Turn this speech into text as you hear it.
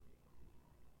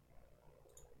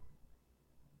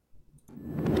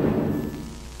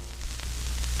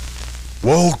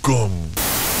Welcome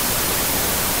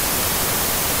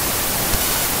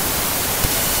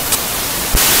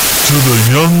to the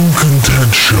Young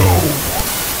Content Show.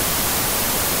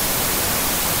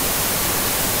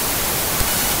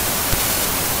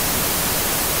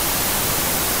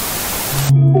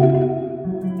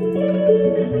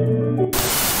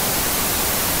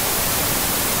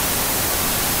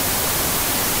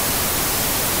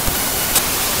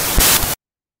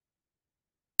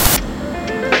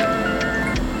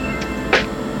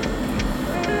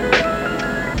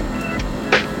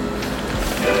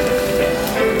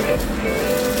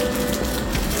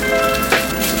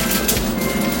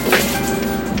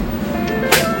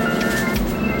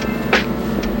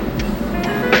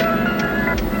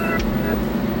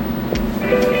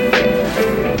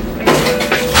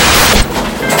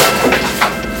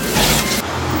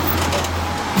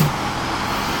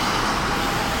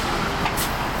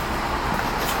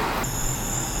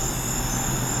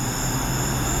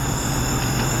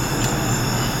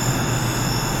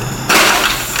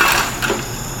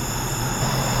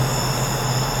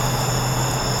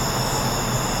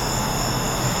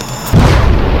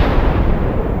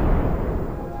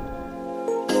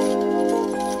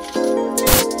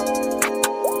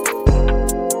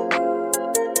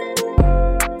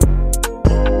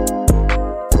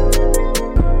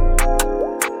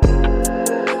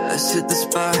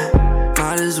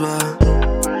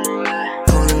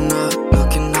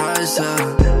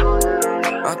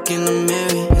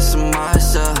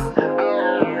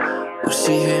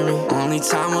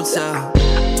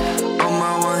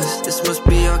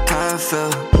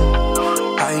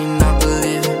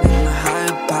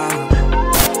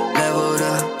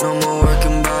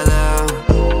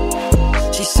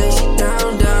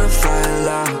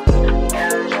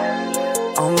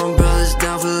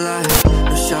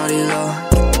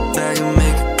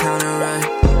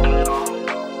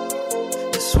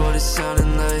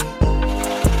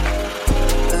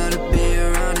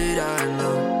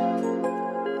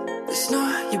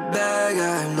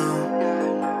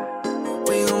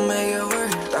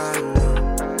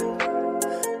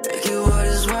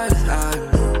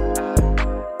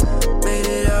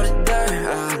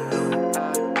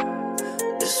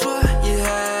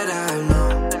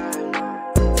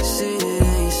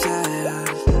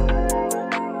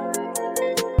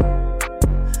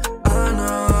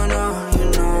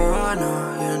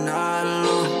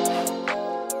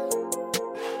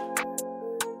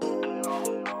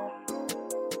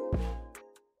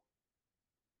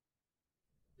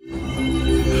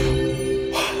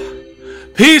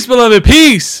 Peace, beloved,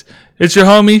 peace! It's your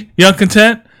homie, Young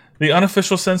Content, the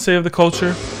unofficial sensei of the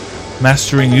culture,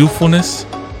 mastering youthfulness,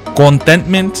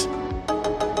 contentment.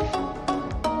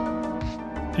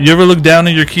 You ever look down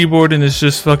at your keyboard and it's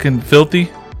just fucking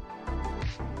filthy?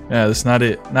 Yeah, that's not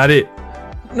it. Not it.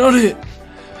 Not it.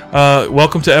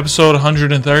 Welcome to episode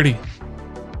 130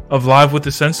 of Live with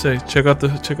the Sensei. Check out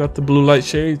the blue light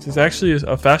shades. It's actually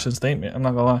a fashion statement. I'm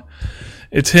not gonna lie.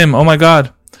 It's him. Oh my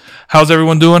god. How's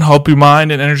everyone doing? Hope your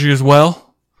mind and energy is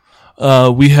well.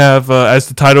 We have, as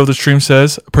the title of the stream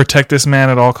says, protect this man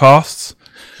at all costs.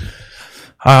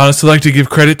 I honestly like to give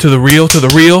credit to the real,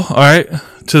 all right?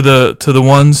 To the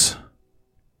ones,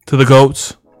 to the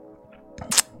goats.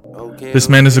 This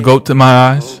man is a goat in my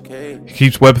eyes. He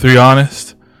keeps Web3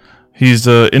 honest. He's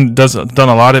done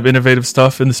a lot of innovative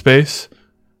stuff in the space.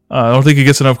 I don't think he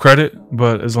gets enough credit,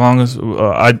 but as long as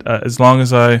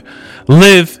I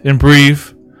live and breathe,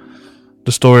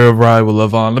 the story of Rye will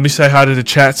live on. Let me say hi to the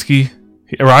chatski.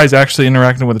 Rye's actually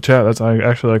interacting with the chat. That's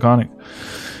actually iconic.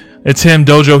 It's him,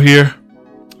 Dojo here.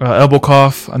 Elbow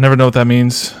cough. I never know what that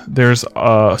means. There's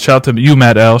shout out to you,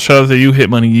 Matt L. Shout out to you,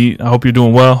 Hit Money Yeet. I hope you're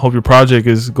doing well. Hope your project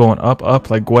is going up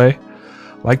like Gway.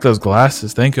 Like those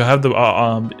glasses. Thank you. I have the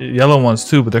yellow ones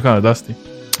too, but they're kind of dusty.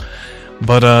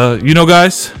 But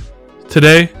guys,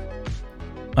 today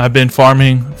I've been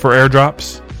farming for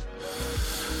airdrops.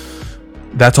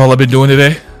 That's all I've been doing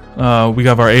today. We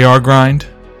have our AR grind.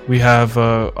 We have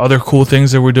other cool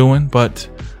things that we're doing, but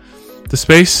the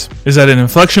space is at an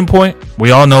inflection point.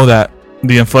 We all know that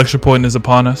the inflection point is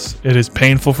upon us. It is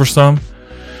painful for some.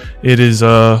 It is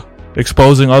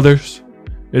exposing others.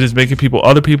 It is making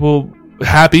other people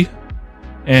happy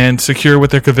and secure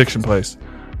with their conviction place,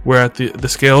 where the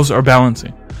scales are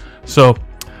balancing. So,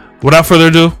 without further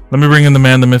ado, let me bring in the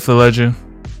man, the myth, the legend,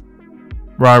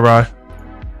 Rye.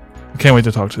 I can't wait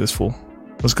to talk to this fool.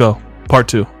 Let's go. Part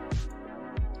 2.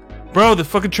 Bro, the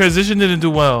fucking transition didn't do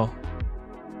well.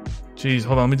 Jeez,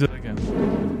 hold on. Let me do it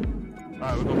again.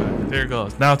 Alright, we'll go back. There it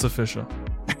goes. Now it's official.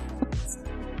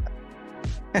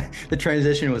 The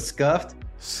transition was scuffed?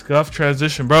 Scuffed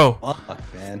transition, bro. Fuck,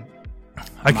 man.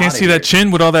 I can't see that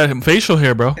chin with all that facial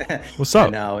hair, bro. What's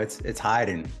up? No, it's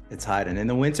hiding. It's hiding. In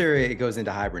the winter, it goes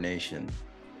into hibernation.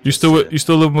 You still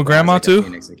live with grandma too?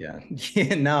 Phoenix again.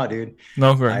 Yeah, no, dude.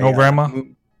 No grandma.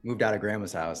 Moved out of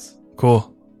grandma's house.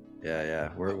 Cool. Yeah.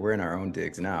 We're in our own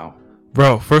digs now.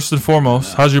 Bro, first and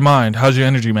foremost, how's your mind? How's your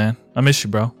energy, man? I miss you,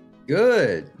 bro.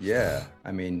 Good. Yeah.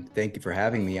 I mean, thank you for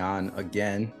having me on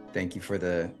again. Thank you for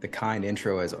the kind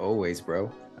intro as always, bro.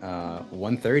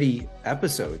 130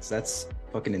 episodes. That's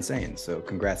fucking insane. So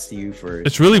congrats to you for.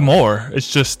 It's really more.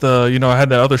 It's just I had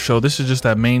that other show. This is just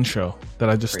that main show that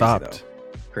I just stopped.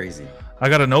 Crazy. I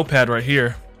got a notepad right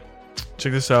here.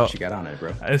 Check this out. What you got on it,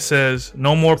 bro? It says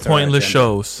no more pointless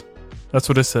shows. That's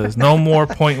what it says. No more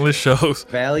pointless shows.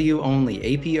 Value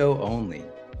only. APO only.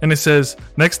 And it says,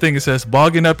 next thing it says,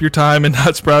 bogging up your time and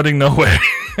not sprouting nowhere.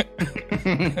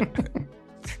 I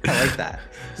like that.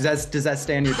 Does that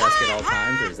stay on your desk at all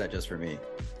times, or is that just for me?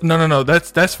 No.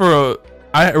 That's for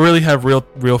I really have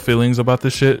real feelings about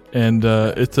this shit, and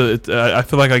I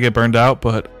feel like I get burned out,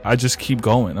 but I just keep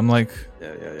going. I'm like,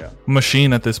 yeah.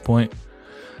 Machine at this point.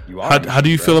 You are. How do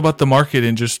you feel about the market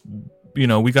and just we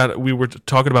were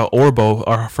talking about Orbo,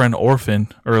 our friend Orphan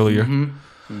earlier.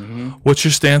 Mm-hmm. What's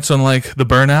your stance on like the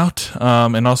burnout,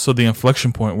 and also the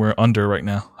inflection point we're under right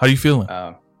now? How are you feeling?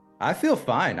 I feel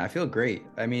fine. I feel great.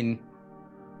 I mean,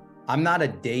 I'm not a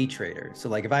day trader, so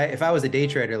like if I was a day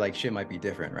trader, like shit might be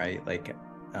different, right? Like,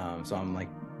 so I'm like,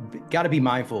 got to be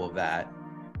mindful of that.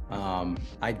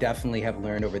 I definitely have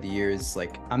learned over the years.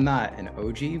 Like, I'm not an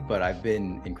OG, but I've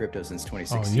been in crypto since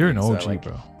 2016. Oh, you're an OG, so, like,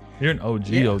 bro. You're an OG.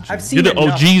 Yeah, OG. I've seen You're the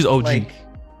enough, OG's OG. Like,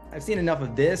 I've seen enough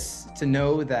of this to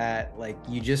know that like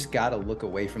you just gotta look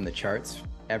away from the charts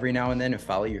every now and then and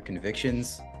follow your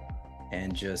convictions,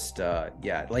 and just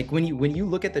like when you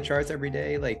look at the charts every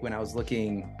day. Like when I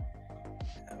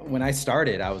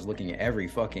started, I was looking at every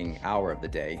fucking hour of the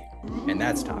day, and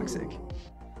that's toxic.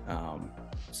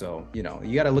 So you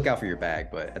gotta look out for your bag,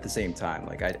 but at the same time,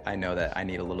 like I know that I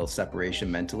need a little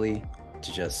separation mentally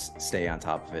to just stay on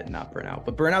top of it and not burn out.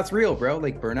 But burnout's real, bro.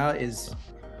 Like burnout is,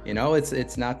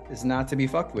 it's not to be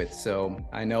fucked with. So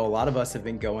I know a lot of us have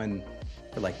been going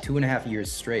for like 2.5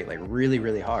 years straight, like really,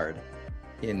 really hard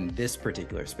in this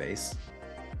particular space.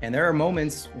 And there are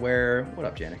moments where, what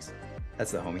up, Janix?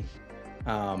 That's the homie.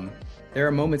 There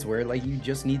are moments where like you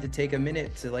just need to take a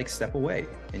minute to like step away,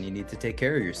 and you need to take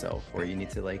care of yourself, or you need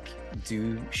to like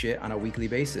do shit on a weekly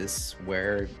basis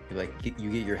where like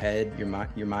you get your head, your mind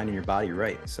and your body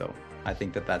right. So I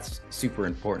think that that's super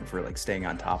important for like staying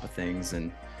on top of things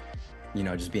and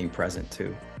just being present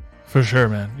too. For sure,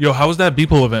 man. Yo, how was that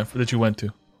Beeple event that you went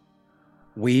to?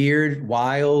 Weird,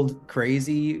 wild,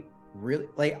 crazy. Really,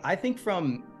 like I think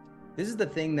this is the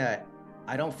thing that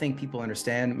I don't think people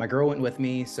understand. My girl went with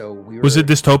me, so we were... Was it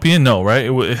dystopian? No, right?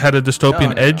 It had a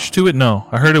dystopian edge to it? No.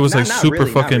 I heard it was like super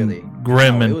really, fucking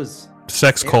grim and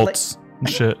sex cults and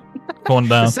shit going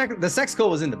down. The sex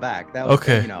cult was in the back. That was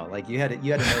okay. Like you had to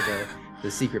know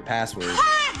the secret password.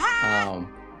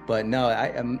 But no, I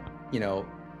am,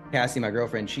 Cassie, my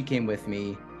girlfriend, she came with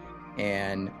me,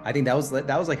 and I think that was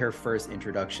like her first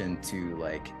introduction to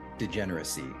like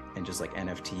degeneracy and just like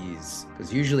NFTs,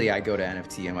 because usually I go to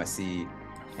NFT NYC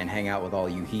and hang out with all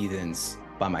you heathens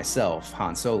by myself,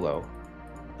 Han Solo.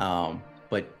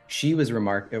 But we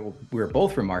were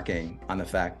both remarking on the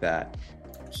fact that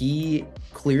he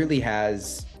clearly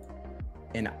has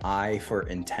an eye for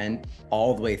intent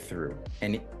all the way through,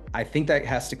 and I think that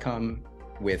has to come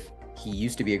with, he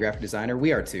used to be a graphic designer.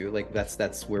 We are too. Like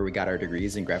that's where we got our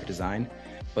degrees in graphic design.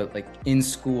 But like in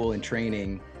school and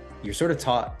training, you're sort of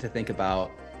taught to think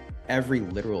about every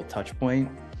literal touch point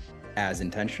as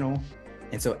intentional.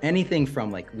 And so anything from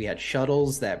like, we had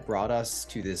shuttles that brought us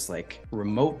to this like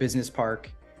remote business park,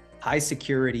 high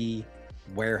security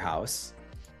warehouse,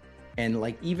 and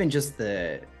like even just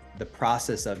the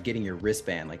process of getting your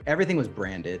wristband, like everything was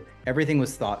branded, everything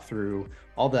was thought through,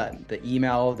 all the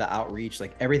email, the outreach,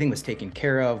 like everything was taken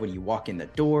care of. When you walk in the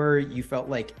door, you felt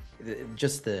like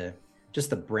just the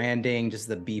branding, just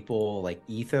the Beeple like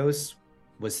ethos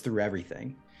was through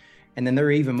everything. And then there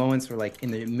were even moments where like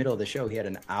in the middle of the show, he had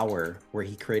an hour where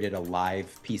he created a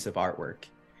live piece of artwork.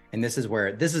 And this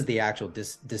is the actual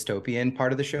dystopian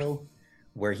part of the show,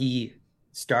 where he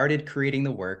started creating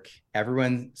the work.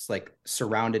 Everyone's like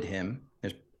surrounded him.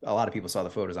 There's a lot of people saw the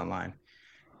photos online,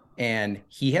 and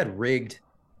he had rigged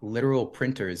literal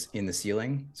printers in the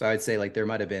ceiling. So I'd say like there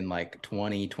might've been like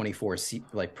 20, 24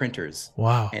 like printers.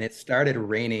 Wow. And it started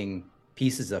raining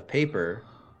pieces of paper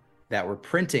that were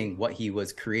printing what he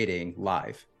was creating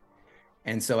live.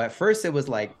 And so at first it was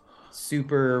like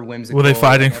super whimsical. Were they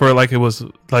fighting for like, it was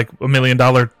like $1 million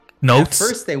notes? At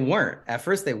first they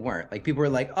weren't. Like people were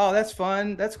like, "Oh, that's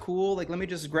fun. That's cool. Like let me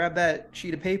just grab that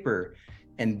sheet of paper."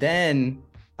 And then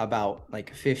about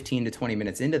like 15 to 20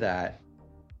 minutes into that,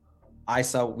 we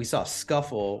saw a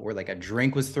scuffle where like a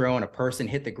drink was thrown, a person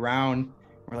hit the ground.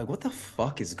 We're like, "What the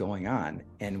fuck is going on?"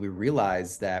 And we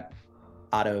realized that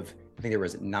out of, I think there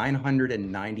was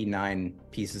 999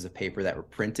 pieces of paper that were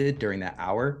printed during that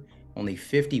hour, only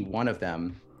 51 of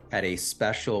them had a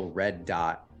special red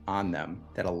dot on them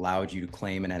that allowed you to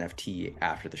claim an NFT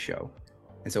after the show.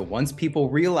 And so once people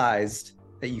realized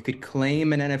that you could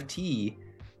claim an NFT,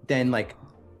 then like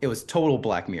it was total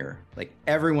Black Mirror. Like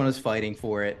everyone was fighting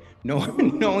for it. No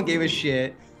one gave a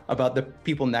shit about the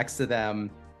people next to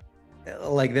them.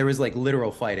 Like there was like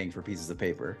literal fighting for pieces of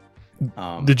paper.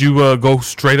 Did you go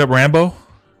straight up Rambo?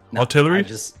 Artillery?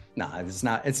 It's not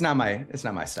my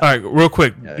style. All right, real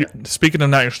quick. Yeah. Speaking of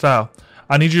not your style,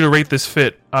 I need you to rate this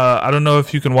fit. I don't know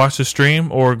if you can watch the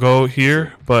stream or go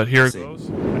here, but here it goes.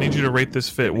 I need you to rate this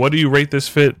fit. What do you rate this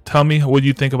fit? Tell me what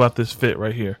you think about this fit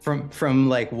right here. From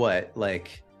like what?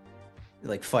 Like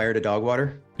fire to dog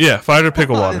water? Yeah, fire to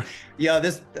pickle water. Yeah,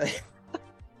 this.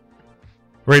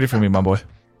 Rate it for me, my boy.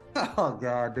 Oh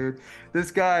god, dude,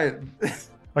 this guy.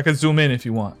 I can zoom in if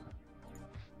you want.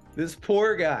 This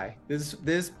poor guy. This.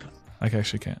 I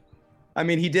actually can't. I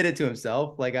mean, he did it to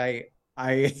himself. Like I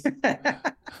mean,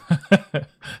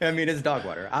 it's dog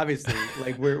water. Obviously,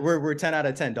 like we're 10 out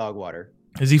of 10 dog water.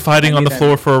 Is he fighting on the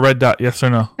floor for a red dot? Yes or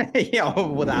no? Yeah,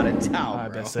 without a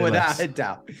doubt, bro. Without a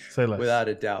doubt. Say less. Without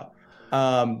a doubt.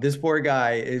 This poor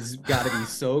guy is got to be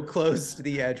so close to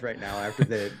the edge right now after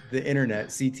the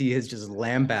internet. CT has just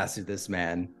lambasted this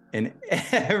man, and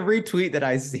every tweet that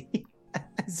I see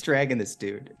is dragging this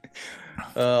dude.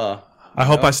 I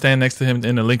hope I stand next to him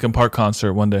in a Linkin Park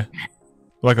concert one day.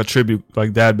 Like a tribute,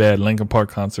 like Dad Bad Linkin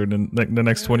Park concert in the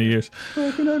next 20 years.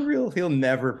 Fucking unreal. He'll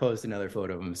never post another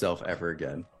photo of himself ever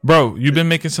again. Bro, you've been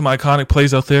making some iconic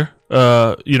plays out there.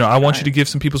 I want you to give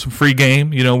some people some free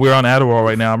game. We're on Adderall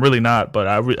right now. I'm really not, but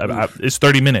it's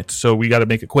 30 minutes, so we got to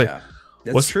make it quick. Yeah,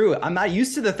 that's true. I'm not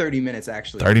used to the 30 minutes,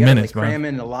 actually. 30 minutes, like, cram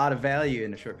in a lot of value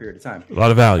in a short period of time. A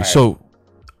lot of value. Right. So,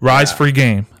 Rise free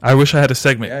game. I wish I had a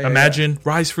segment. Imagine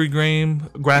Rise free game,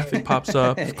 graphic pops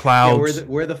up, clouds. Yeah,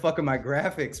 where the fuck are my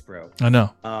graphics, bro? I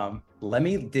know. Let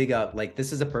me dig up, like,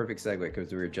 this is a perfect segue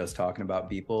because we were just talking about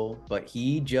Beeple, but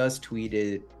he just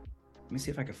tweeted, let me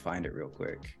see if I can find it real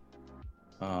quick.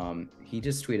 He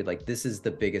just tweeted, like, this is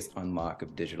the biggest unlock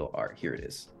of digital art. Here it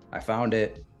is. I found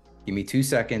it. Give me 2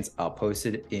 seconds. I'll post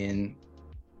it in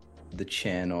the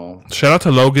channel. Shout out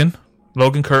to Logan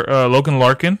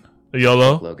Larkin.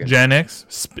 YOLO, Logan. Jan X,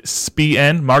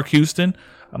 SPN, Mark Houston.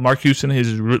 Mark Houston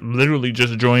has literally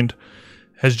just onboarded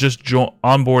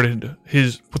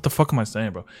his. What the fuck am I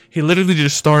saying, bro? He literally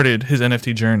just started his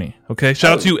NFT journey. Okay,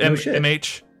 shout out to you,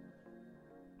 MH.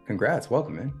 Congrats,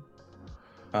 welcome, man.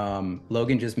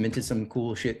 Logan just minted some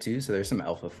cool shit too, so there's some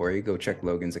alpha for you. Go check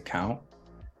Logan's account.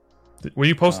 Where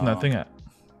you posting that thing at?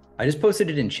 I just posted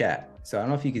it in chat. So I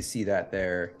don't know if you can see that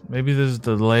there. Maybe there's a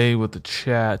delay with the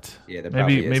chat. Yeah,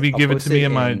 maybe give it to me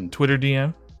in my Twitter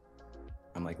DM.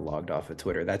 I'm like logged off of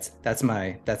Twitter. That's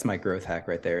my growth hack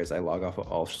right there. Is I log off of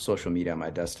all social media on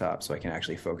my desktop so I can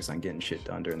actually focus on getting shit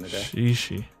done during the day.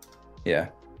 Sheesh. Yeah.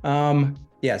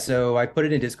 Yeah. So I put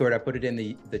it in Discord. I put it in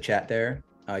the chat there.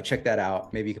 Check that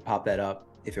out. Maybe you could pop that up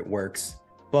if it works.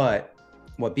 But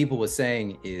what Beeple was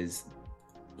saying is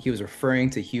he was referring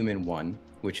to Human One,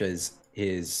 which is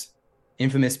his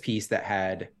infamous piece that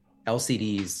had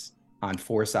LCDs on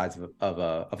 4 sides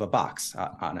of a box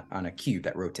on a cube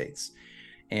that rotates.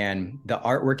 And the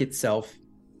artwork itself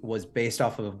was based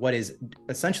off of what is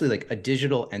essentially like a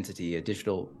digital entity, a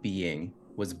digital being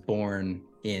was born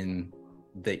in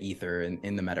the ether and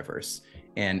in the metaverse.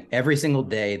 And every single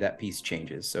day that piece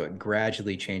changes. So it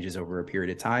gradually changes over a period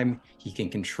of time. He can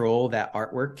control that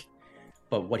artwork.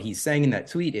 But what he's saying in that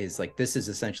tweet is like, this is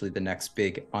essentially the next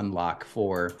big unlock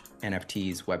for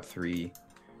NFTs, Web3.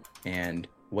 And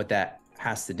what that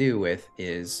has to do with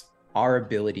is our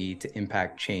ability to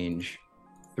impact change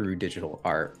through digital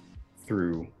art,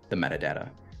 through the metadata.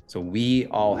 So we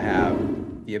all have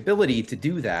the ability to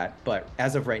do that. But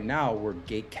as of right now, we're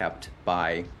gatekept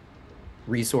by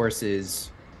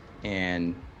resources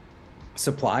and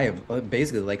supply of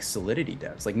basically like Solidity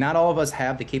devs. Like not all of us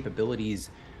have the capabilities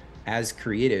as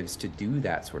creatives to do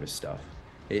that sort of stuff.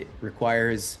 It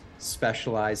requires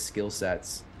specialized skill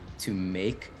sets to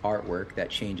make artwork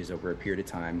that changes over a period of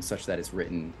time such that it's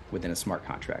written within a smart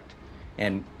contract.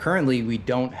 And currently we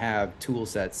don't have tool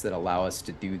sets that allow us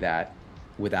to do that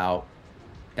without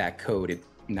that code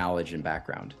knowledge and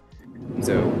background.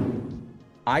 So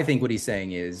I think what he's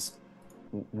saying is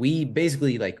we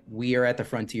basically we are at the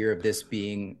frontier of this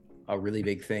being a really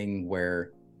big thing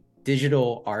where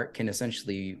digital art can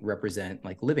essentially represent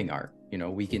like living art. You know,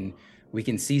 we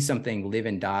can see something live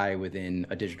and die within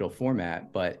a digital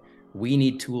format, but we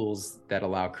need tools that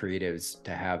allow creatives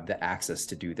to have the access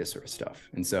to do this sort of stuff.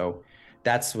 And so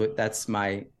that's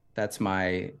my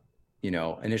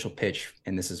initial pitch,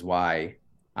 and this is why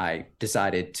I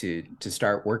decided to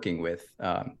start working with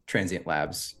Transient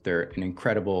Labs. They're an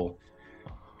incredible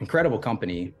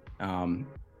company.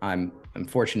 I'm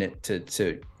fortunate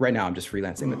to right now I'm just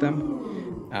freelancing with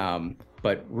them,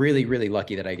 but really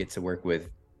lucky that I get to work with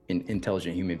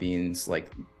intelligent human beings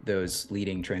like those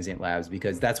leading Transient Labs,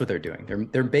 because that's what they're doing.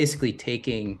 They're basically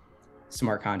taking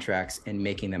smart contracts and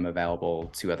making them available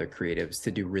to other creatives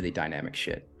to do really dynamic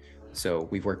shit. So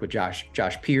we've worked with Josh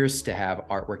Pierce to have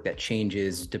artwork that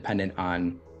changes dependent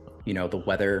on, the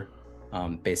weather,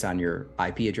 based on your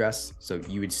IP address. So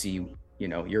you would see,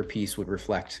 your piece would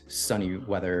reflect sunny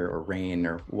weather or rain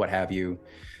or what have you.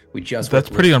 That's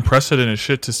pretty unprecedented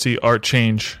shit to see art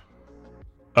change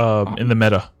in the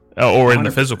meta or in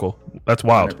the physical. That's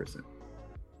wild.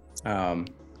 100%.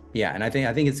 Yeah, and I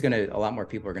think it's a lot more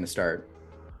people are gonna start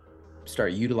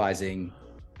utilizing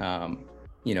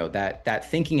that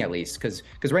thinking, at least, because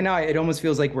right now it almost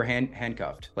feels like we're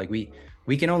handcuffed. Like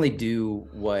we can only do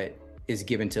what is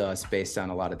given to us based on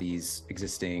a lot of these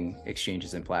existing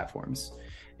exchanges and platforms.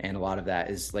 And a lot of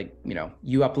that is like,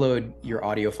 you upload your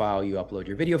audio file, you upload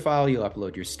your video file, you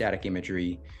upload your static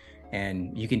imagery,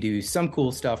 and you can do some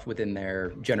cool stuff within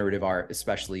there. Generative art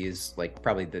especially is like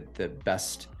probably the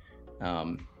best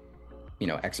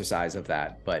exercise of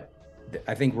that. But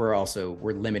I think we're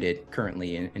limited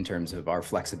currently in terms of our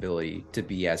flexibility to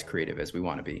be as creative as we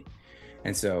want to be.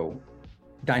 And so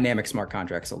dynamic smart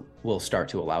contracts will start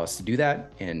to allow us to do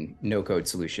that, and no-code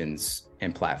solutions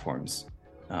and platforms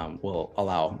will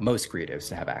allow most creatives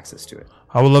to have access to it.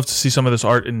 I would love to see some of this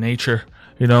art in nature.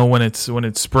 When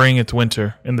it's spring, it's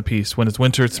winter in the piece. When it's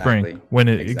winter, it's spring. When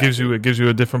it gives you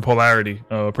a different polarity,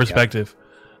 perspective.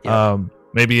 Yeah.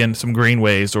 Maybe in some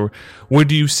greenways, or where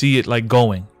do you see it like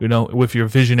going? With your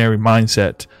visionary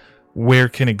mindset, where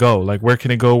can it go? Like, where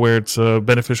can it go where it's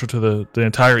beneficial to the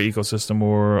entire ecosystem,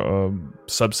 or a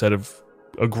subset of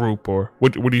a group, or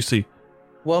what do you see?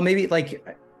 Well, maybe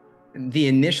like the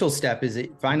initial step is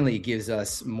it finally gives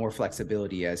us more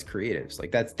flexibility as creatives.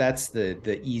 Like that's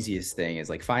the easiest thing, is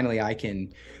like finally I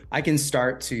can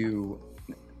start to,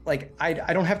 like, I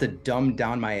don't have to dumb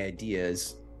down my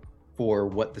ideas for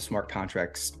what the smart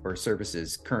contracts or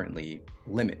services currently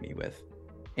limit me with.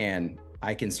 And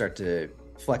I can start to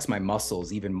flex my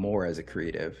muscles even more as a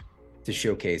creative to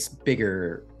showcase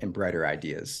bigger and brighter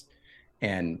ideas.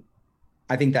 And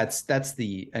I think that's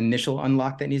the initial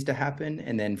unlock that needs to happen.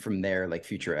 And then from there, like,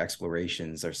 future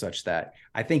explorations are such that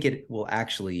I think it will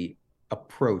actually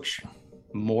approach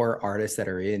more artists that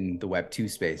are in the Web 2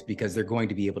 space, because they're going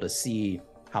to be able to see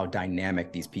how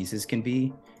dynamic these pieces can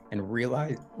be, and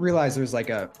realize there's like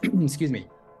a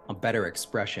a better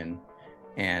expression,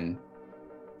 and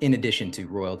in addition to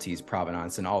royalties,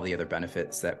 provenance, and all the other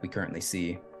benefits that we currently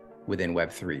see within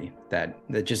Web3 that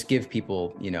just give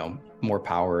people, more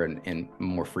power and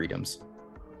more freedoms.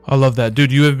 I love that,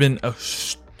 dude. You have been a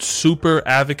super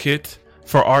advocate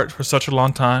for art for such a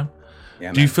long time.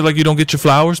 Yeah, do you feel like you don't get your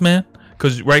flowers, man?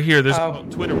 Because right here, there's a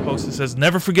Twitter post that says,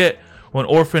 "Never forget when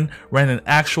Orphan ran an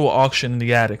actual auction in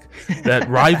the attic that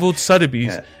rivaled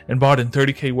Sotheby's and bought in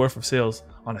 $30K worth of sales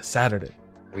on a Saturday."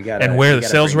 Where the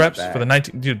sales reps for the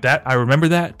 19, dude, that I remember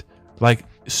that like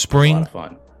spring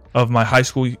of my high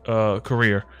school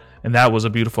career, and that was a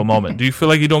beautiful moment. Do you feel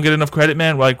like you don't get enough credit,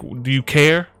 man? Like, do you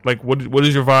care? Like, what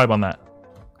is your vibe on that?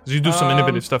 Because you do some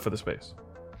innovative stuff for the space.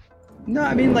 No,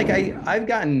 I mean, like I've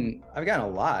gotten a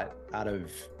lot out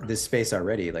of this space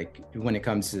already. Like, when it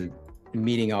comes to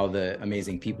meeting all the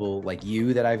amazing people like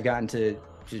you that I've gotten to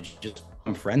just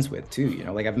become friends with too.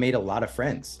 Like, I've made a lot of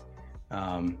friends.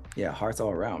 Hearts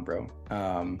all around, bro.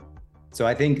 So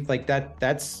I think like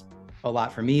that's a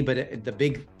lot for me. But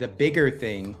the bigger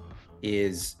thing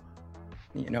is,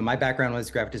 my background was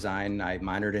graphic design. I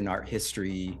minored in art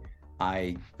history.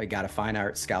 I got a fine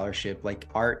art scholarship. Like,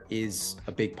 art is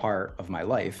a big part of my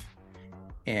life,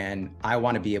 and I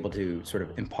want to be able to sort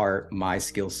of impart my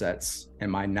skill sets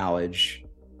and my knowledge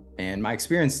and my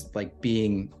experience, like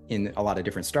being in a lot of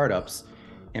different startups,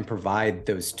 and provide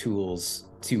those tools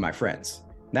to my friends.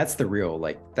 That's the real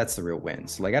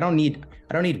wins. Like, I don't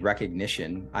need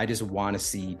recognition. I just want to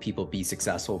see people be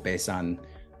successful based on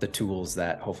the tools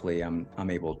that hopefully I'm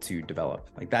able to develop.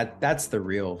 Like, that's the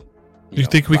real Do you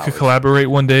think we could collaborate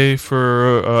one day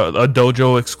for a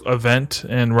dojo event,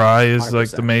 and Rai is 100%. like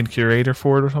the main curator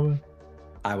for it or something?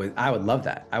 I would love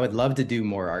that. I would love to do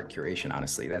more art curation.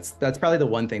 Honestly, that's probably the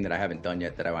one thing that I haven't done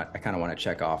yet that I kind of want to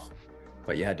check off.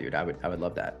 But yeah, dude, I would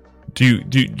love that. Do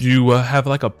you have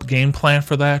like a game plan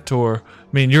for that? Or,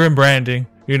 I mean, you're in branding,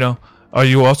 you know, are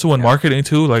you also in marketing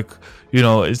too? Like, you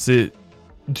know,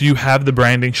 do you have the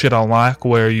branding shit on lock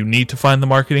where you need to find the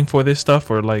marketing for this stuff,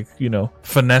 or like, you know,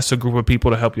 finesse a group of people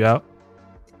to help you out?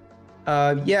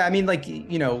 Yeah, I mean, like,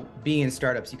 you know, being in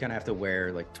startups, you kind of have to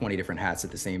wear like 20 different hats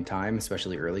at the same time,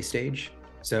 especially early stage.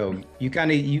 So you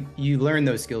kind of, you learn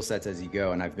those skill sets as you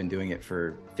go. And I've been doing it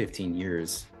for 15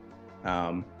 years.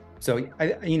 So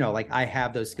you know, like I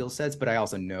have those skill sets, but I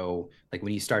also know like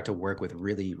when you start to work with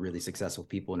really, really successful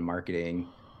people in marketing,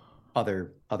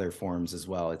 other forms as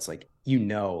well, it's like, you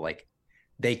know, like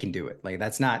they can do it. Like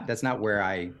that's not where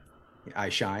I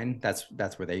shine.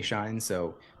 That's where they shine.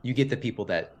 So you get the people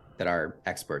that are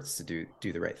experts to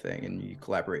do the right thing, and you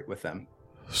collaborate with them.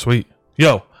 Sweet.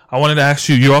 Yo, I wanted to ask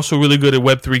you, you're also really good at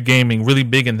Web3 gaming, really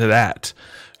big into that.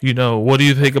 You know, what do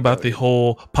you think about the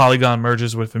whole Polygon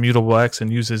merges with Immutable X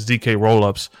and uses ZK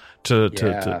rollups to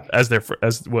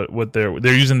as what they're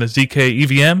using the ZK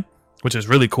EVM, which is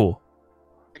really cool.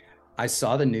 I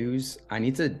saw the news. I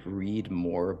need to read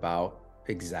more about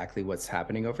exactly what's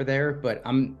happening over there, but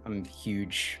I'm a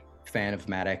huge fan of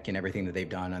Matic and everything that they've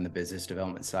done on the business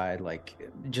development side, like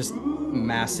just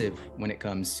massive when it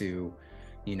comes to,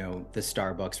 you know, the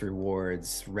Starbucks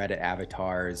rewards, Reddit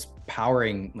avatars,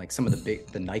 powering like some of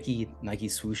the Nike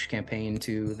swoosh campaign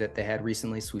too that they had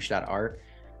recently, swoosh.art.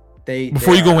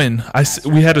 Before you go in,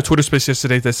 we had a Twitter space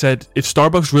yesterday that said if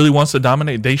Starbucks really wants to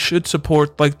dominate, they should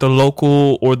support like the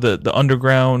local or the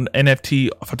underground NFT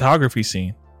photography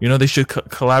scene. You know, they should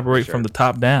collaborate from the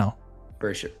top down.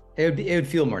 For sure. It would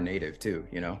feel more native too,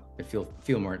 you know. It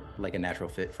feel more like a natural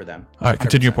fit for them. All right,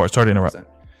 continue your part. Sorry to interrupt.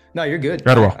 No, you're good.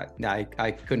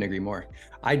 I couldn't agree more.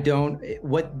 I don't.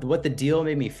 What the deal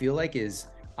made me feel like is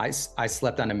I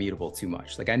slept on Immutable too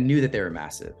much. Like I knew that they were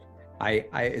massive.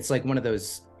 It's like one of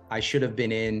those I should have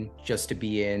been in just to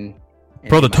be in.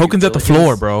 Bro, the token's at the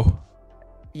floor, bro.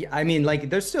 Yeah, I mean, like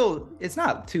there's still. It's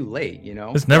not too late, you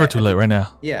know. It's never too late right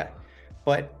now. Yeah,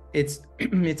 but it's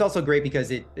also great because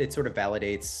it sort of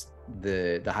validates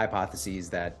the hypotheses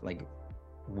that like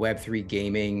Web3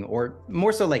 gaming, or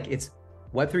more so like it's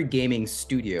Web3 gaming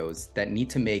studios that need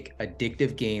to make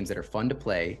addictive games that are fun to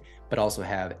play, but also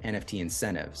have NFT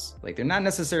incentives. Like they're not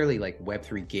necessarily like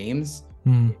Web3 games.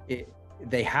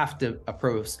 They have to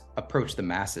approach the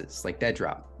masses. Like Dead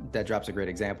Drop's a great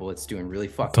example. It's doing really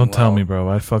fucking Don't tell me, bro.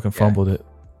 I fucking fumbled it.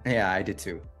 Yeah, I did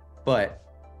too. But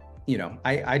you know,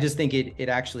 I just think it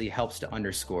actually helps to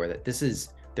underscore that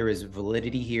there is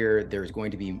validity here. There's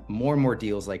going to be more and more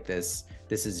deals like this.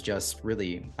 This is just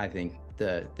really, I think,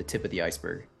 the tip of the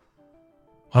iceberg.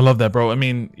 I love that, bro. I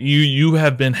mean, you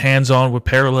have been hands-on with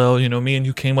Parallel. You know, me and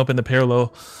you came up in the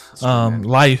Parallel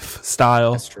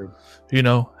lifestyle. That's true. You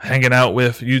know, hanging out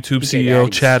with YouTube CEO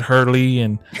Chad Hurley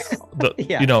and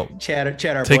you know, Chad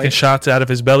taking shots out of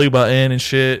his belly button and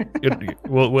shit.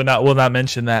 we'll not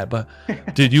mention that, but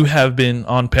dude, you have been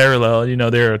on Parallel. You know,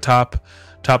 they're a top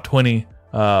 20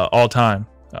 all time.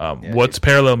 What's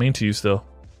Parallel mean to you still?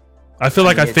 I feel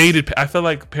like I faded. I feel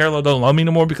like Parallel don't love me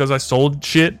no more because I sold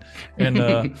shit. And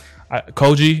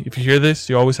Koji, if you hear this,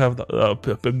 you always have a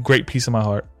great piece of my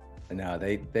heart. No,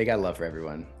 they got love for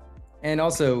everyone, and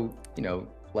also, you know,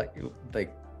 like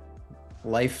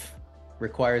life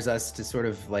requires us to sort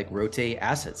of like rotate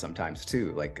assets sometimes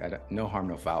too. Like no harm,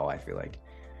 no foul. I feel like,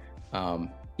 no,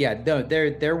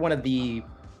 they're one of the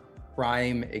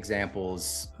prime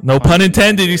examples. No pun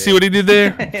intended. You see what he did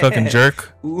there? Fucking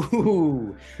jerk.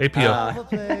 Ooh. APO.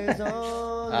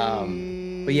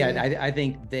 But yeah, I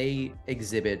think they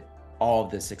exhibit all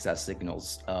of the success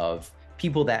signals of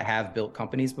people that have built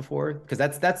companies before, because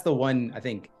that's the one I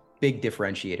think big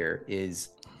differentiator is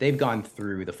they've gone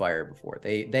through the fire before.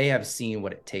 They have seen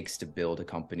what it takes to build a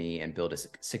company and build a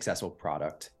successful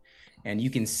product, and you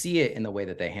can see it in the way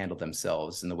that they handle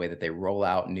themselves, in the way that they roll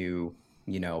out new,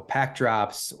 you know, pack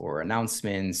drops or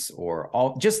announcements, or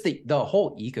all just the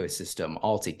whole ecosystem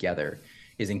altogether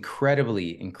is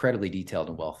incredibly detailed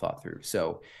and well thought through.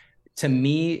 So to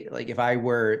me, like if I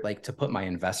were like to put my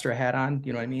investor hat on,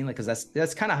 you know what I mean? Like, cause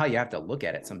that's kind of how you have to look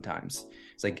at it sometimes.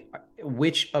 It's like,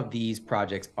 which of these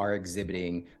projects are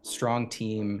exhibiting strong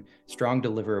team, strong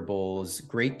deliverables,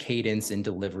 great cadence in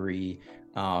delivery,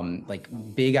 like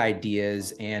big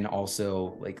ideas, and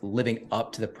also like living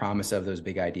up to the promise of those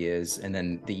big ideas, and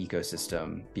then the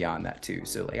ecosystem beyond that too.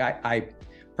 So like I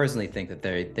personally think that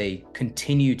they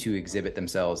continue to exhibit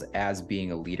themselves as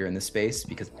being a leader in the space,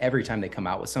 because every time they come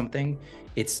out with something,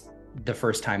 it's the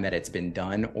first time that it's been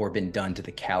done or been done to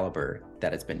the caliber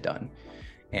that it's been done.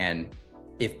 And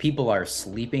if people are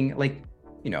sleeping, like,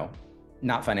 you know,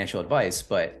 not financial advice,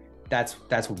 but that's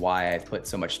why I've put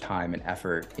so much time and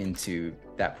effort into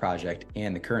that project.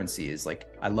 And the currency is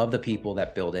like, I love the people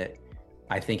that build it.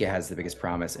 I think it has the biggest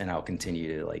promise, and I'll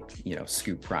continue to, like, you know,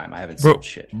 scoop prime. I haven't sold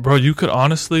shit. Bro, you could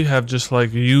honestly have just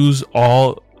like you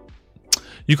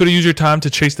could have used your time to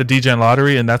chase the DGen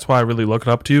lottery, and that's why I really looked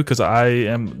up to you, because I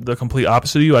am the complete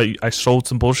opposite of you. I sold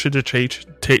some bullshit to chase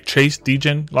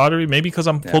DGen lottery, maybe because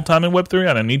I'm full-time in Web3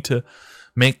 and I need to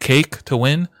make cake to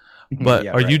win. But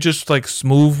are you just like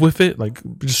smooth with it? Like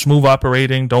just smooth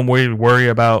operating? Don't worry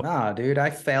about... Nah, dude, I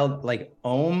failed like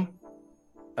Ohm,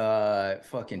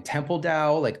 fucking Temple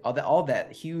DAO, like all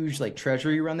that huge like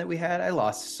treasury run that we had. I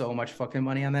lost so much fucking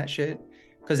money on that shit.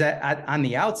 Because on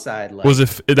the outside, like,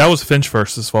 that was Finch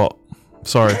First's fault.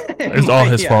 Sorry, it's all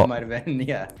his fault. It might have been.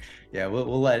 Yeah.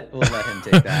 We'll let him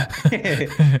take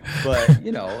that. But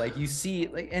you know, like you see,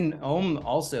 like, and Ohm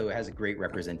also has a great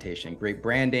representation, great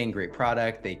branding, great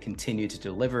product. They continue to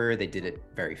deliver. They did it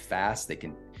very fast. They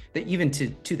even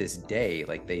to this day,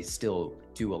 like they still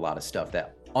do a lot of stuff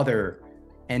that other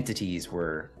entities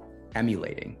were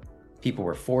emulating. People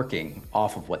were forking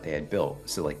off of what they had built.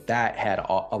 So like that had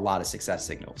a lot of success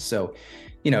signals. So,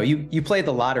 you know, you play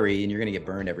the lottery and you're going to get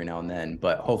burned every now and then,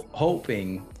 but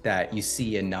hoping that you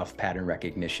see enough pattern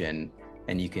recognition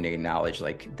and you can acknowledge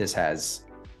like this has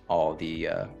all the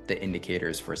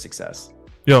indicators for success.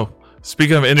 Yo,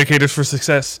 speaking of indicators for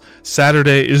success,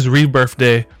 Saturday is Rebirth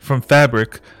Day from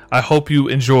Fabric. I hope you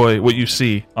enjoy what you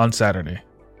see on Saturday.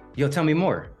 Yo, tell me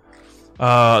more.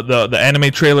 The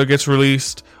anime trailer gets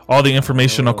released. All the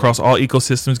information across all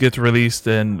ecosystems gets released,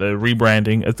 and the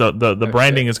rebranding. The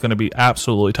branding is going to be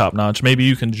absolutely top notch. Maybe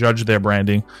you can judge their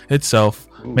branding itself.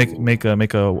 Ooh. Make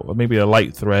maybe a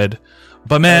light thread.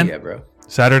 But man, bro.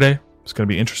 Saturday it's going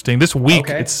to be interesting. This week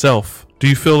itself. Do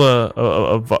you feel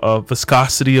a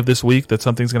viscosity of this week that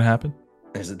something's going to happen?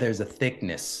 There's a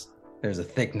thickness. There's a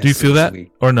thickness. Do you feel that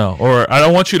or no? Or I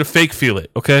don't want you to fake feel it,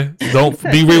 okay? Don't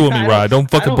be real with me, Rod. Don't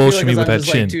fucking bullshit me with that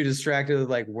chin. I'm too distracted with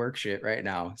like work shit right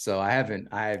now, so I've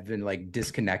been like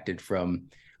disconnected from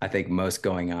I think most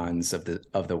going ons of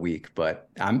the week. But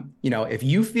I'm, you know, if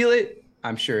you feel it,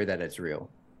 I'm sure that it's real.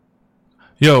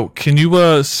 Yo, can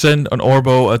you send an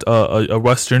Orbo a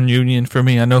Western Union for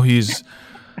me? I know he's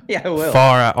I will.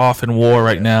 Far off in war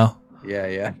right now.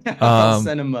 Yeah. I'll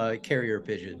send him a carrier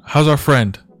pigeon. How's our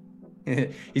friend?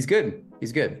 He's good.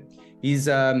 He's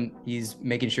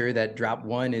making sure that drop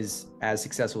 1 is as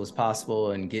successful as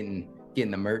possible and getting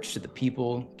the merch to the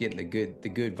people, getting the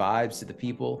good vibes to the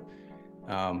people.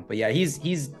 But yeah, he's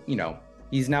you know,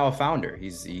 he's now a founder.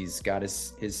 He's got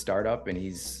his startup and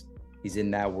he's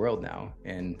in that world now.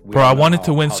 And bro, I wanted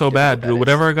to win so bad, dude.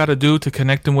 Whatever I got to do to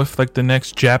connect him with like the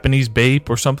next Japanese babe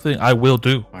or something, I will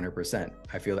do. 100%.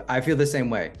 I feel the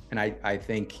same way, and I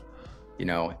think, you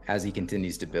know, as he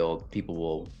continues to build,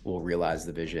 people will realize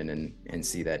the vision and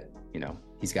see that, you know,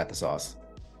 he's got the sauce.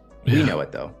 Yeah. We know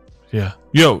it though. Yeah.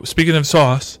 Yo, speaking of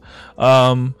sauce,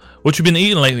 what you been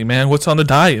eating lately, man? What's on the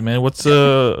diet, man? What's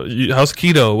how's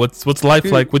keto? What's life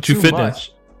like? What's your fitness?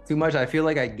 Too much. I feel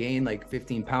like I gained like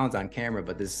 15 pounds on camera,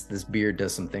 but this beard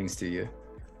does some things to you.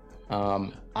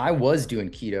 I was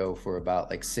doing keto for about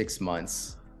like 6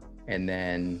 months, and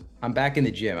then I'm back in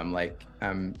the gym. I'm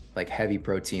like heavy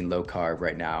protein, low carb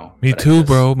right now. Me too,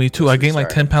 bro. Me too. I gained like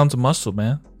 10 pounds of muscle,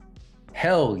 man.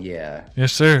 Hell yeah.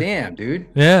 Yes, sir. Damn, dude.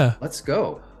 Yeah. Let's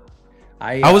go.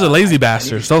 I was a lazy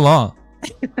bastard so long.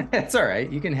 It's all right.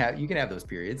 You can have those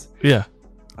periods. Yeah.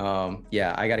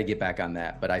 Yeah, I got to get back on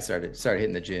that. But I started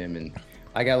hitting the gym, and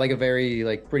I got like a very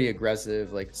like pretty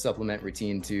aggressive like supplement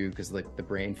routine too, because like the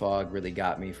brain fog really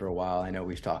got me for a while. I know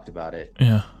we've talked about it.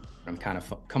 Yeah. I'm kind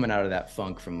of coming out of that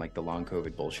funk from like the long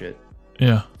COVID bullshit.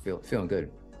 Yeah. Feeling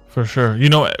good. For sure. You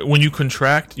know, when you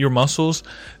contract your muscles,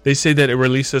 they say that it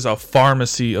releases a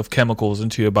pharmacy of chemicals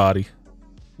into your body.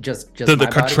 Just the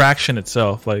contraction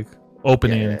itself, like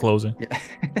opening and closing.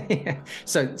 Yeah.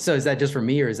 So is that just for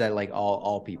me, or is that like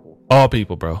all people? All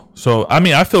people, bro. So I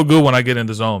mean, I feel good when I get in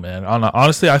the zone, man.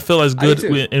 Honestly, I feel as good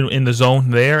in the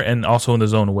zone there and also in the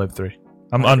zone of Web3.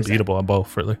 I'm 100%. Unbeatable on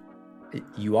both, really.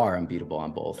 You are unbeatable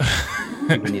on both.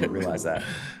 People need to realize that.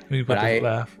 But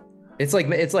laugh. It's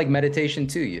like meditation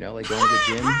too, you know, like going to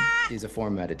the gym is a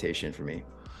form of meditation for me.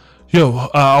 Yo,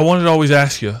 I wanted to always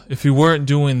ask you, if you weren't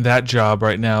doing that job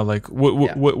right now, like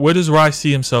where does Rye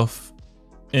see himself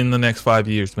in the next 5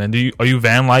 years, man? Are you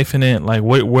van life in it? Like,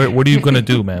 what are you gonna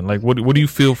do, man? Like, what do you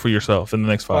feel for yourself in the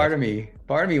next 5?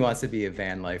 Part of me wants to be a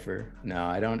van lifer. No,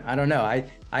 I don't know.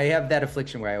 I have that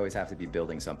affliction where I always have to be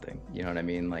building something. You know what I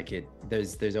mean? Like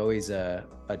there's always a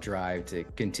drive to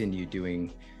continue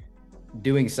doing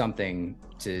something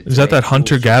to. Is that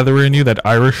hunter gatherer in you? That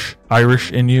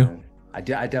Irish in you? I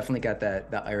definitely got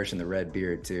that Irish and the red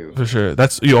beard too. For sure.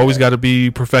 You always got to be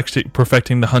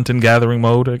perfecting the hunt and gathering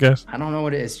mode, I guess. I don't know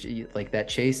what it is, like that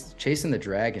chasing the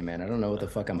dragon, man. I don't know what the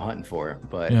fuck I'm hunting for,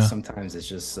 but sometimes it's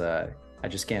just I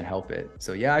just can't help it.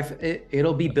 So yeah,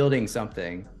 it'll be building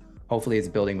something. Hopefully it's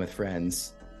building with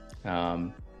friends.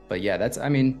 But yeah, that's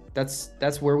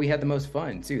where we had the most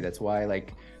fun too. That's why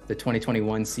like the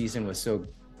 2021 season was so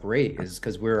great, is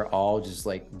because we're all just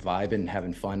like vibing,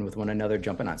 having fun with one another,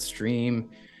 jumping on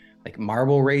stream, like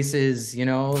marble races, you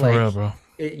know, for like real, bro.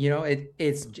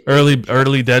 It's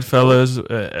early dead fellas,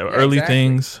 early exactly.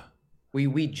 things.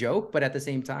 We joke, but at the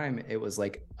same time, it was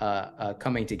like a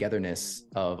coming togetherness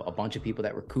of a bunch of people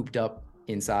that were cooped up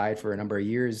inside for a number of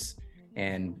years,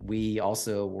 and we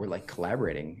also were like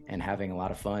collaborating and having a lot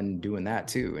of fun doing that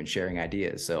too, and sharing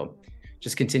ideas. So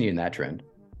just continuing that trend.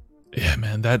 Yeah,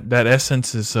 man, that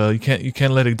essence is you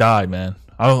can't let it die, man.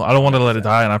 I don't want to let it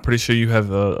die, and I'm pretty sure you have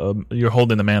you're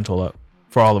holding the mantle up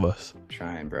for all of us.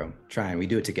 Trying, bro. We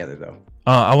do it together though.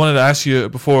 I wanted to ask you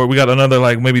before we got another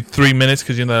like maybe 3 minutes,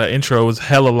 because that intro was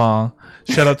hella long.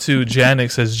 Shout out to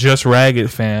Janix, says just ragged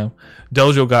fam.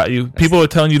 Dojo got you. People are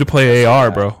telling you to play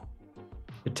AR, bro.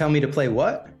 You're telling me to play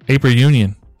what? Ape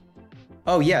Reunion.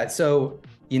 Oh yeah, so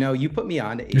you put me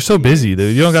on to You're so busy,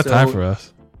 dude. You don't got time for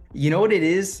us. You know what it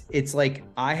is? It's like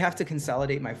I have to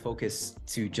consolidate my focus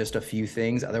to just a few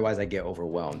things. Otherwise, I get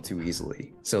overwhelmed too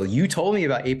easily. So you told me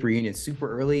about Ape Reunion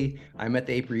super early. I met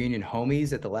the Ape Reunion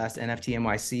homies at the last NFT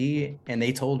NYC, and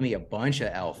they told me a bunch of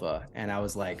alpha. And I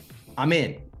was like, I'm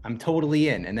in. I'm totally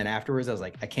in. And then afterwards, I was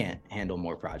like, I can't handle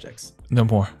more projects. No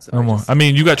more. I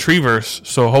mean, you got Treeverse,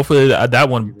 so hopefully that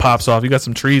one pops off. You got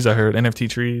some trees, I heard, NFT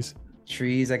trees.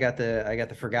 Trees. I got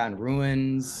the Forgotten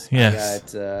Ruins.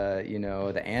 Yes. I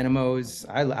got the Animos.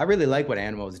 I really like what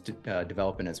Animos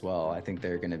developing as well. I think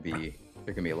they're gonna be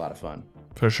a lot of fun.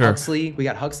 For sure. Huxley. We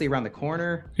got Huxley around the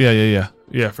corner.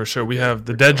 Yeah, for sure. We have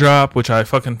the Dead Drop, which I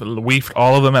fucking weefed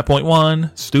all of them at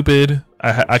 0.1. Stupid.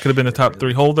 I could have been the top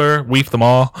 3 holder. Weefed them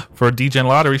all for degen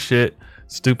lottery shit.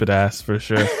 Stupid ass for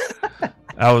sure.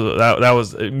 That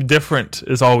was different.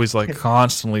 Is always like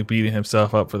constantly beating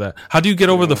himself up for that. How do you get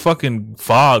over the fucking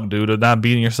fog, dude, of not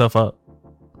beating yourself up?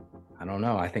 I don't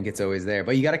know. I think it's always there,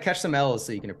 but you got to catch some L's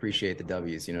so you can appreciate the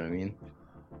W's. You know what I mean?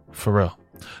 For real,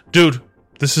 dude.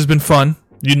 This has been fun.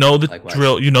 You know the Likewise.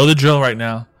 drill. You know the drill right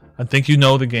now. I think you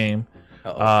know the game.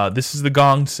 This is the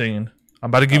gong scene. I'm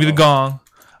about to give you the gong.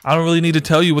 I don't really need to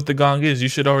tell you what the gong is. You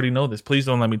should already know this. Please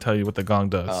don't let me tell you what the gong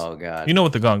does. Oh God. You know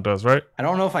what the gong does, right? I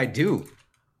don't know if I do.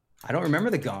 I don't remember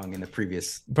the gong in the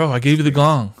previous. Bro, I gave you the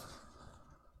gong.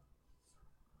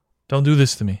 Don't do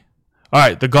this to me. All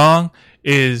right, the gong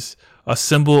is a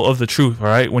symbol of the truth, all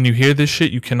right? When you hear this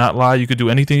shit, you cannot lie. You can do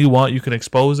anything you want. You can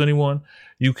expose anyone.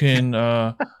 You can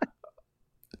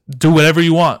do whatever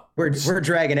you want. We're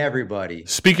dragging everybody.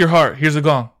 Speak your heart. Here's the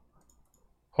gong.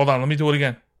 Hold on, let me do it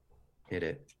again. Hit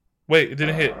it. Wait, it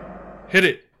didn't hit. Hit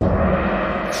it.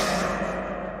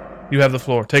 You have the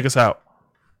floor. Take us out.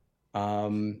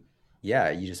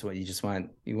 Yeah, you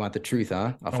want the truth,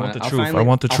 huh? I want the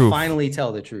truth. I'll finally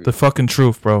tell the truth. The fucking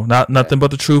truth, bro. Nothing but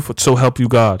the truth. So help you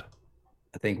God.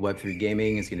 I think Web3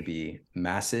 gaming is going to be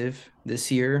massive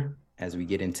this year as we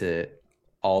get into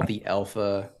all the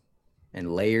alpha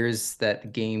and layers that the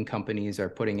game companies are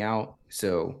putting out.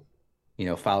 So,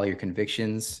 follow your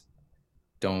convictions.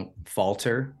 Don't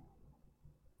falter.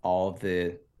 All of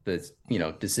the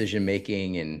decision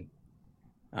making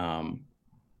and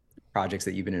projects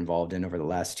that you've been involved in over the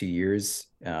last 2 years,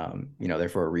 they're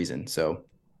for a reason. So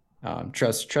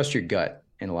trust your gut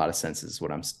in a lot of senses,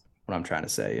 what I'm trying to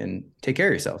say, and take care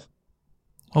of yourself.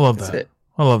 I love that.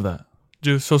 I love that.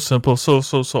 Dude, so simple, so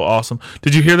awesome.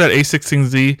 Did you hear that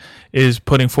A16Z is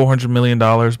putting $400 million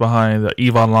behind the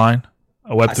EVE Online,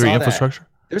 a Web3 infrastructure?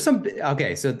 There's some,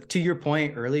 okay, so to your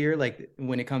point earlier, like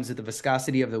when it comes to the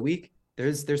viscosity of the week,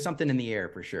 there's something in the air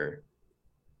for sure.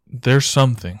 There's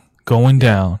something going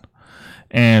down.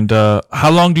 And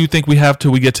how long do you think we have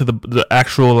till we get to the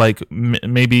actual, like,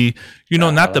 maybe,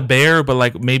 not the bear, but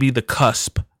like maybe the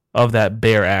cusp of that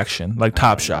bear action, like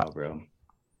Top Shot? Bro.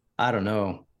 I don't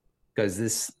know. Because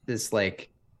this like,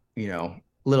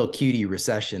 little cutie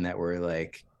recession that we're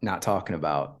like not talking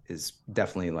about is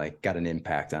definitely like got an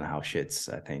impact on how shit's,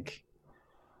 I think,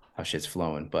 shit's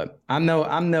flowing. But I'm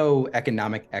no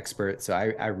economic expert, so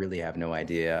I really have no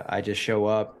idea. I just show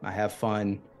up, I have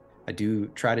fun, I do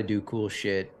try to do cool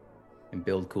shit and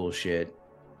build cool shit.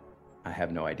 I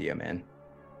have no idea, man.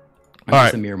 I'm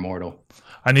just a mere mortal.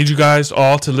 I need you guys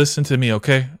all to listen to me,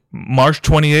 okay? March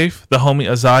 28th, the homie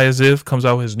Isaiah Ziv comes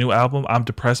out with his new album. I'm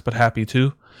depressed but happy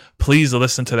too. Please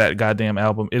listen to that goddamn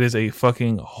album. It is a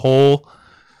fucking whole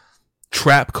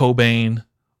trap Cobain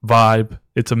vibe.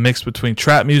 It's a mix between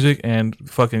trap music and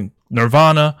fucking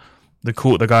Nirvana. The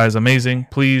guy is amazing.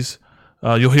 Please,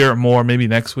 you'll hear it more maybe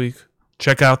next week.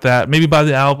 Check out that. Maybe buy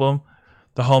the album.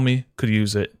 The homie could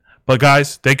use it. But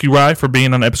guys, thank you, Rye, for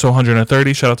being on episode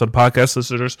 130. Shout out to the podcast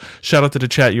listeners. Shout out to the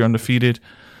chat. You're undefeated.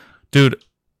 Dude,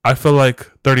 I feel like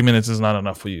 30 minutes is not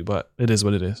enough for you, but it is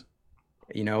what it is.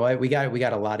 You know what? We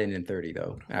got a lot in 30,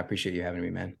 though. I appreciate you having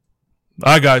me, man.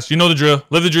 All right, guys. You know the drill.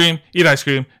 Live the dream, eat ice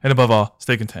cream, and above all,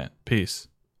 stay content. Peace.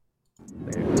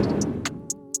 Later.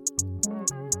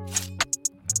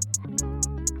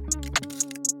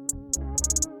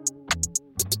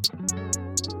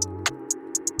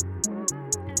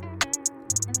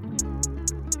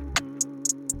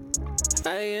 I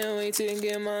can't wait to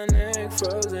get my neck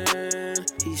frozen.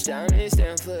 Each time it's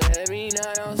down for every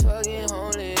night I was fucking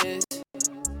homeless.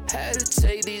 Had to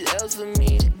take these L's for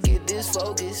me to get this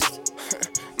focused.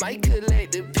 Might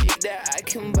collect the pick that I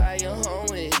can buy a home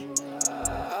with.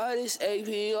 All this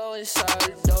APO inside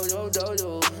the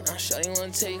dojo. I'm sure you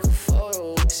wanna take a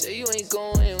photo. Say you ain't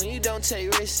going when you don't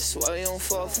take risks. That's why you don't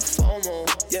fall for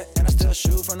FOMO. Yeah, and I still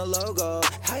shoot from the logo.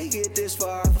 How you get this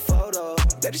far off a photo?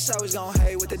 They just always gon'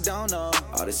 hate what they don't know.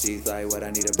 All the teeth like what I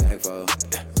need a bag for.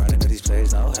 Running to these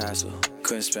plays, no hassle.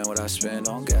 Couldn't spend what I spend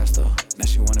on gas though. Now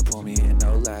she wanna pull me in,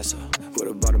 no lasso.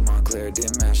 Would've bought a Montclair,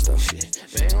 didn't match though. Shit.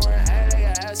 Man, you wanna act like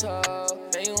an asshole.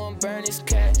 Man, you wanna burn this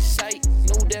cash sight.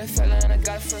 Knew that fella and I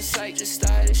got it from sight. Just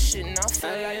started this shit and I feel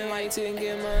like I might to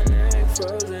get my neck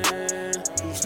frozen.